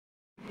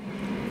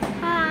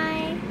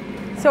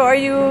So are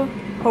you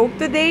home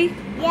today?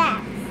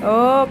 Yes.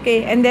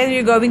 Okay, and then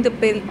you're going to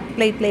play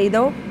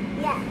Play-Doh?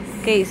 Yes.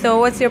 Okay, so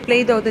what's your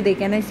Play-Doh today?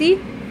 Can I see?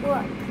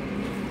 Look.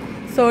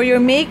 So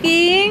you're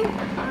making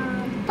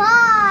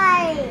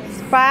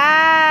Pies.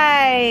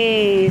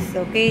 spice.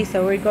 Okay,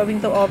 so we're going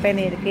to open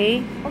it,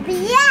 okay?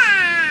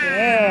 Yeah.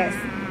 Yes.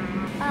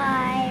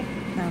 Pie.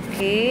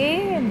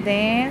 Okay, and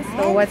then,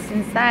 so what's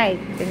inside?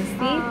 Can you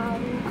see?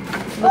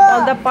 Look, Look.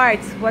 all the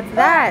parts. What's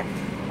that?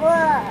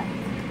 Look.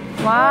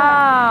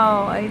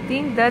 Wow, I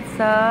think that's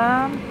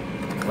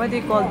what do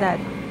you call that?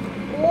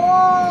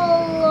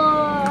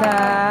 Whoa.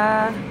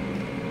 The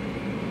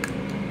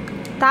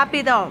top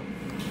it off.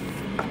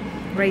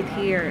 Right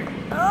here.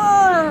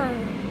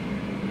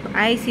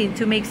 Icing,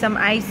 to make some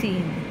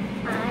icing.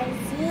 I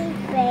see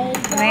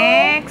Play-Doh.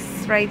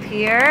 Next, right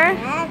here.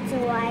 That's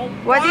right.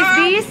 What is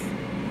this?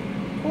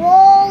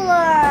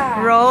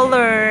 Roller.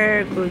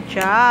 Roller. Good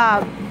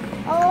job.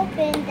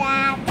 Open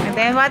that. And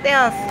then what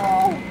else?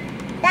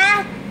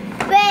 That's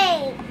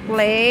big.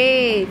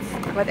 Plates.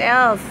 What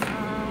else?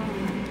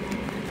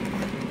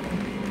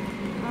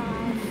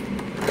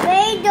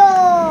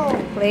 Play-Doh.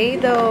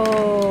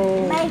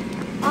 Play-Doh. Like,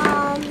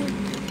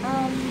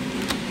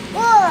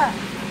 look.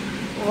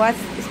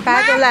 What's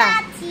spatula?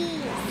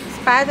 Macaroons.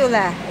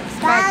 Spatula. Spatula.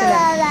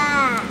 Spatula.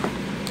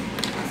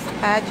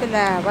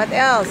 Spatula. What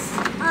else?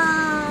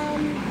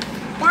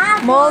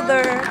 That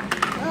Molder.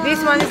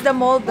 This one is the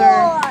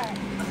molder.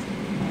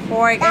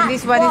 Fork. And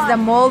this one is the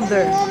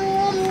molder.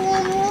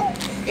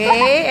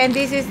 Okay. And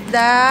this is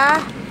the,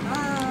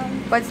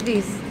 what's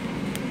this?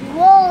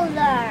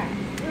 Roller.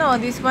 No,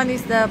 this one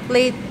is the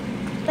plate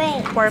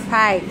Big. for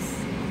pies.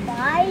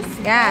 Nice.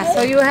 Yeah,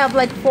 so you have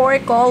like 4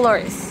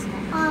 colors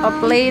of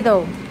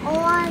Play-Doh.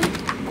 One,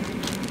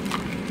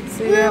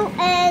 So you two, have,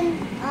 and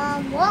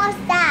what's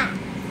that?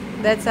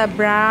 that's a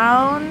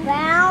brown.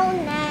 Brown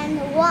and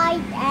white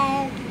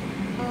and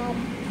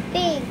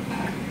pink.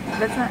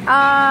 That's not,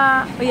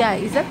 oh yeah,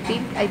 is that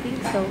pink? I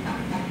think so.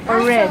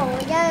 Or red.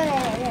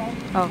 Yeah.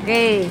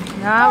 Okay,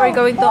 now we're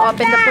going to what's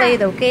open the that?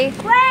 Play-Doh, okay?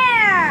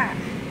 Where?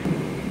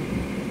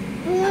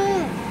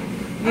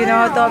 You know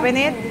how to open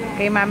it?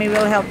 Okay, mommy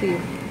will help you.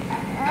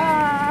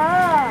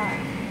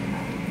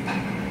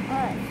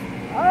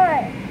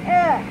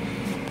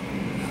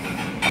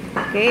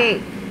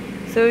 Okay,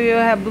 so you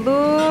have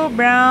blue,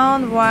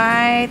 brown,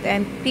 white,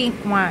 and pink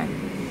one.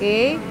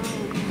 Okay,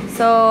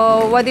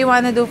 so what do you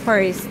want to do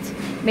first?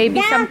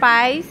 Maybe some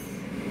pies?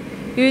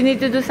 You need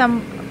to do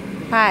some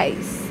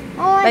pies.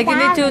 Like you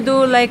need to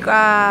do like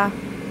I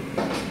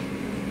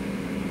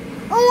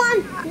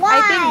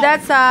think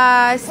that's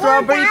a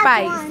strawberry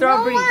pie.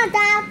 Strawberry.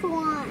 that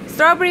one.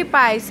 Strawberry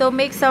pie. So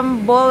make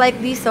some ball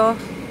like this, oh.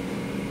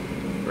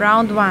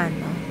 Round one.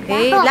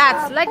 Okay,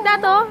 lots like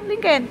that, oh.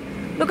 Lincoln,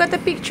 look at the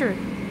picture.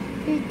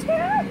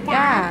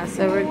 Yeah,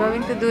 so we're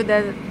going to do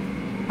the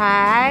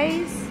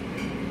pies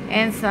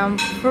and some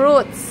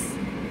fruits.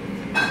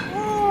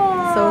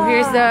 So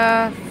here's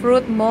the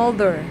fruit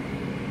molder.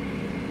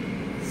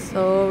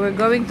 So we're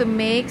going to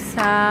make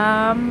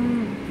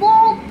some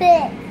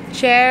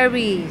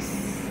cherries.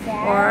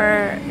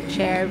 Or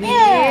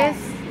cherries.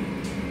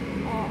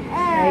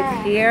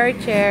 Right here,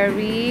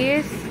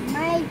 cherries.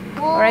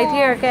 Right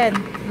here, Ken.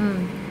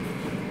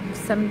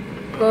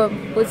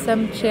 Put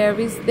some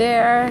cherries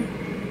there.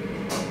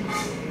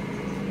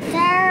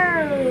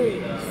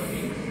 Cherries.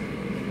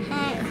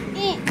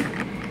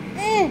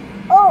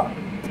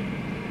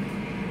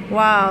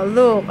 Wow,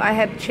 look, I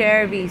have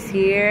cherries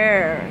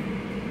here.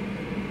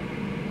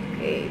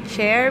 Okay,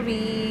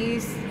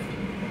 cherries.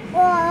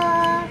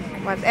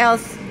 What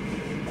else?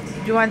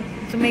 Do you want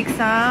to make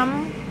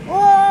some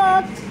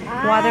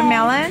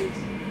watermelon?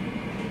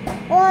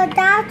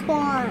 That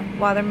one.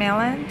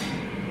 Watermelon?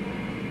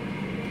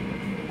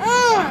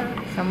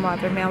 Some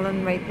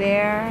watermelon right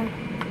there.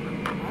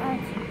 That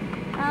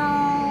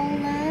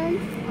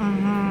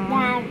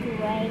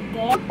right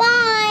there.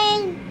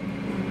 Fine.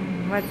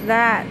 What's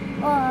that?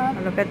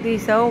 Look at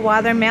this. Oh,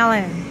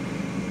 watermelon.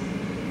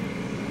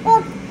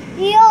 Look,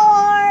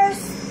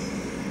 yours.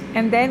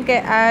 And then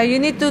you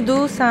need to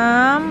do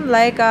some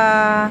like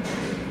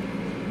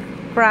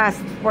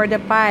crust for the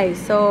pie.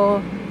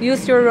 So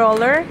use your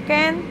roller,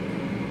 Ken.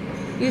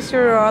 Use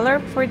your roller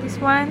for this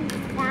one.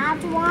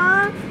 That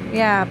one.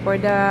 Yeah, for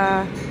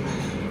the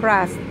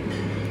crust.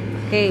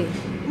 Okay.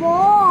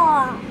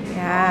 More.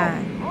 Yeah.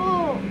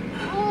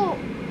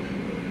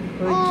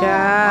 Good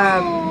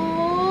job.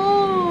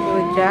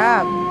 Good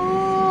job.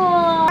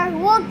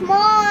 Look,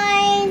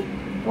 mine.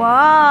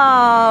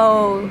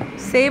 Wow.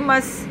 Same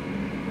as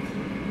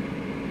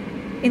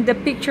in the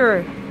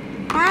picture.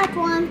 That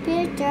one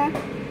picture.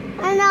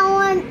 And that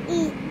one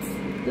eats.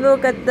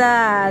 Look at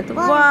that.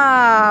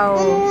 Wow.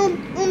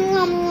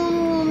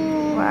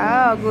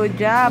 Wow, good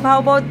job. How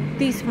about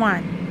this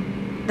one?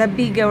 The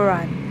bigger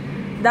one.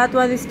 That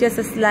one is just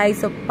a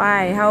slice of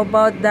pie. How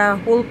about the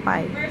whole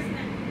pie?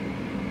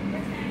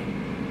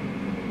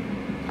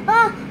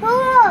 Oh,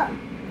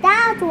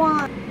 that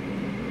one.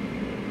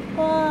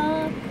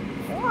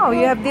 Wow,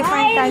 you have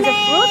different kinds of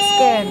fruits,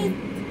 Ken.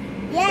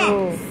 Yes.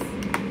 Oh.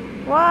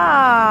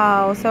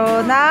 Wow.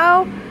 So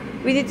now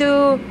we need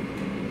to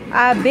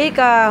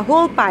bake a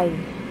whole pie.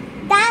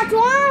 That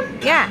one?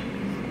 Yeah.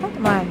 That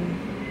one.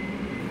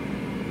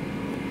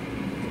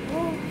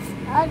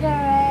 Other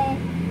way.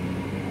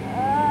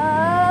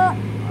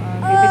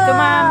 Give it to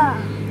mom.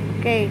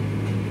 Okay.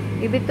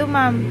 Give it to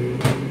mom.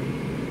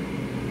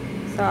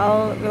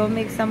 So we'll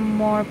make some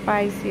more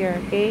pies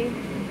here, okay?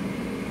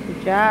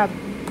 Good job.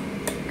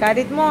 Got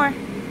it more.